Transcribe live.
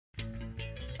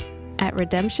At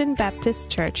Redemption Baptist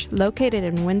Church, located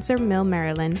in Windsor Mill,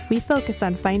 Maryland, we focus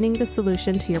on finding the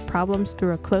solution to your problems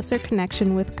through a closer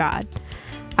connection with God.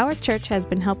 Our church has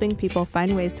been helping people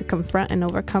find ways to confront and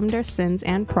overcome their sins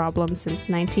and problems since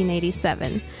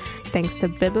 1987. Thanks to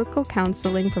biblical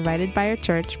counseling provided by our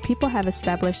church, people have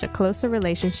established a closer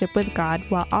relationship with God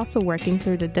while also working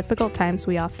through the difficult times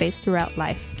we all face throughout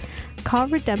life. Call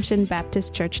Redemption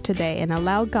Baptist Church today and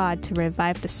allow God to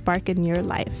revive the spark in your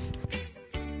life.